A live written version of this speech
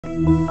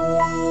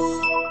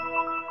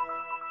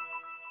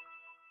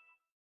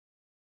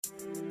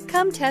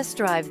Come test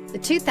drive the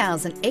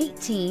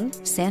 2018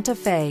 Santa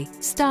Fe.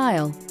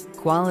 Style,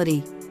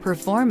 quality,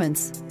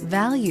 performance,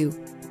 value.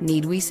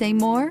 Need we say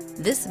more?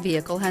 This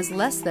vehicle has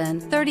less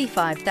than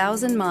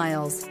 35,000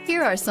 miles.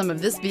 Here are some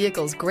of this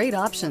vehicle's great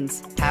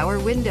options: power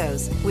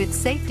windows with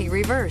safety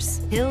reverse,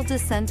 hill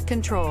descent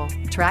control,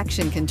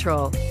 traction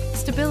control,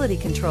 stability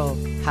control,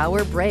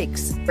 power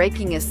brakes,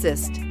 braking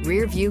assist,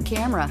 rear view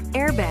camera,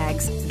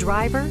 airbags,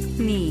 driver,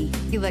 knee,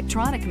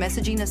 electronic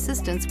messaging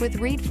assistance with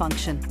read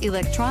function,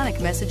 electronic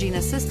messaging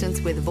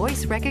assistance with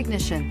voice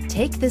recognition.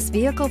 Take this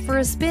vehicle for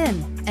a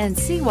spin and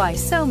see why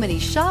so many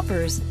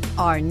shoppers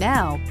are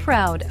now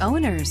proud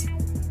owners.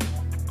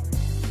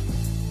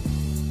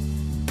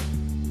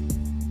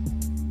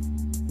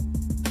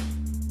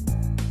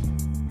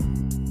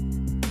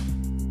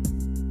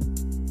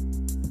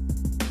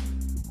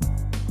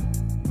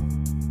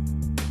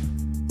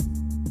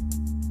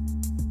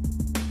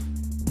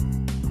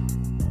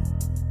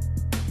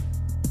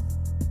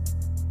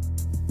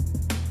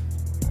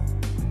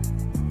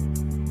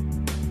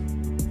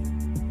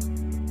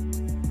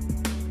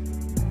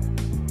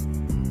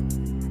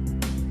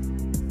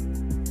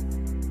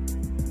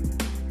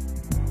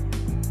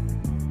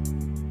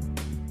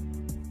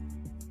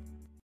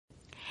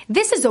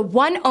 This is a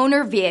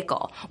one-owner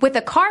vehicle with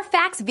a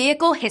Carfax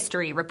Vehicle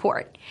History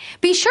Report.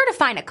 Be sure to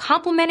find a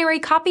complimentary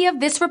copy of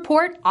this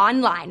report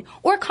online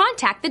or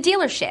contact the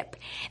dealership.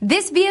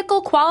 This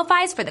vehicle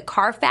qualifies for the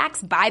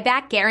Carfax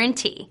Buyback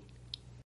Guarantee.